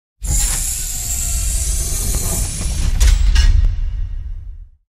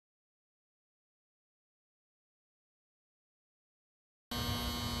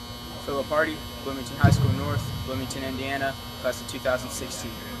Phillip, Bloomington High School North, Bloomington, Indiana, class of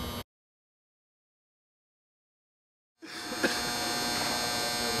 2016.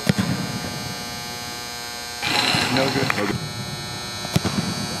 No good. Okay.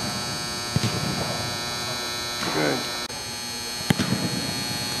 Good.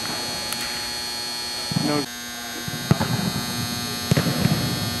 No.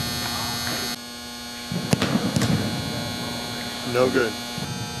 No good.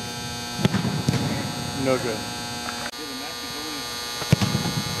 No good.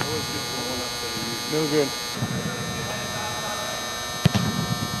 No good.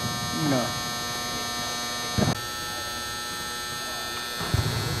 No.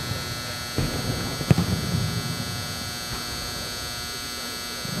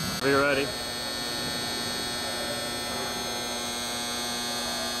 Are you ready?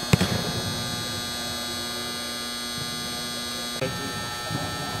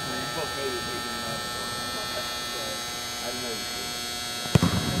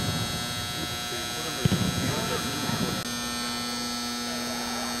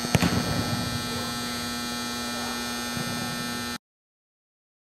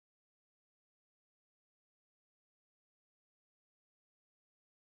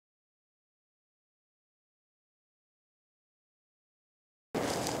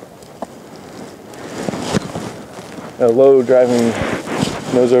 A low driving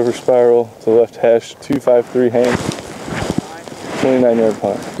nose over spiral to left hash 253 hang, 29-yard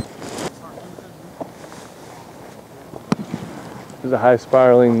punt. There's a high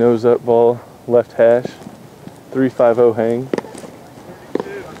spiraling nose up ball left hash 350 hang,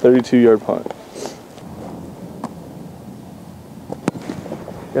 32-yard punt.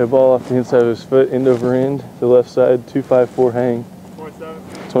 Got a ball off the inside of his foot, end over end to the left side 254 hang,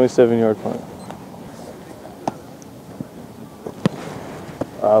 27-yard punt.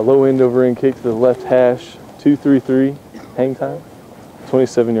 Low end over end kick to the left hash, 233 hang time,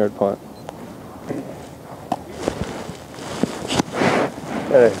 27-yard punt.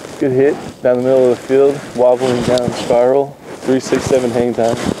 Got a good hit down the middle of the field, wobbling down spiral, 367 hang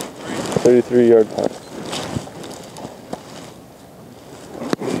time, 33-yard punt.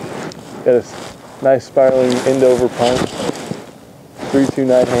 Got a nice spiraling end over punt,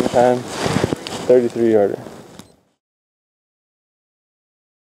 329 hang time, 33-yarder.